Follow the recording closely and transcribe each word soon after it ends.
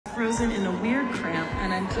frozen in a weird cramp,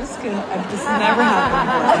 and I'm just gonna, this never happened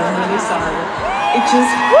before, and I'm really sorry. It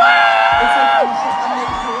just, it's like,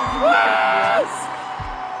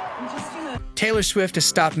 I'm just gonna... Taylor Swift has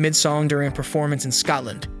stopped mid-song during a performance in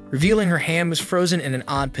Scotland, revealing her hand was frozen in an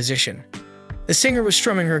odd position. The singer was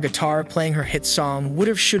strumming her guitar, playing her hit song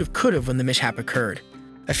Would've, Should've, Could've when the mishap occurred.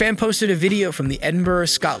 A fan posted a video from the Edinburgh,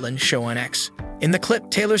 Scotland show on X. In the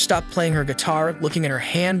clip, Taylor stopped playing her guitar, looking at her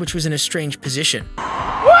hand, which was in a strange position.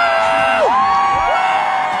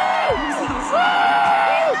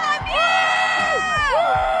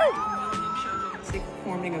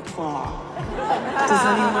 Forming a claw. Does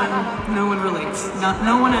anyone? No one relates.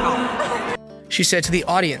 No one at all. She said to the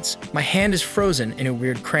audience, "My hand is frozen in a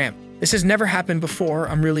weird cramp. This has never happened before,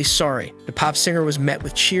 I'm really sorry." The pop singer was met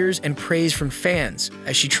with cheers and praise from fans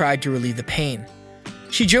as she tried to relieve the pain.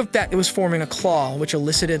 She joked that it was forming a claw, which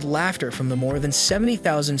elicited laughter from the more than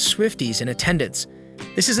 70,000 Swifties in attendance.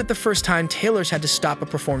 This isn't the first time Taylor's had to stop a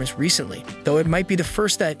performance recently, though it might be the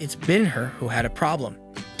first that it's been her who had a problem.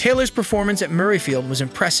 Taylor's performance at Murrayfield was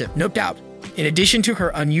impressive, no doubt. In addition to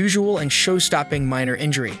her unusual and show-stopping minor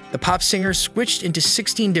injury, the pop singer switched into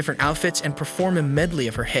 16 different outfits and performed a medley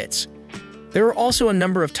of her hits. There were also a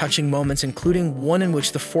number of touching moments, including one in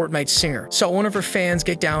which the Fortnite singer saw one of her fans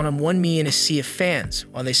get down on one knee in a sea of fans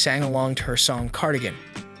while they sang along to her song Cardigan.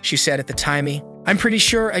 She said at the time, "I'm pretty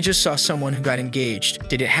sure I just saw someone who got engaged.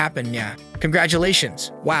 Did it happen? Yeah.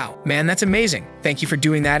 Congratulations. Wow. Man, that's amazing. Thank you for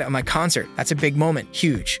doing that at my concert. That's a big moment.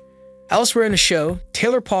 Huge." Elsewhere in the show,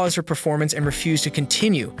 Taylor paused her performance and refused to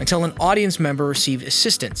continue until an audience member received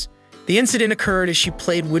assistance. The incident occurred as she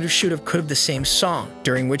played Would've, Should've, Could've the same song,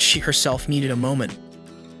 during which she herself needed a moment.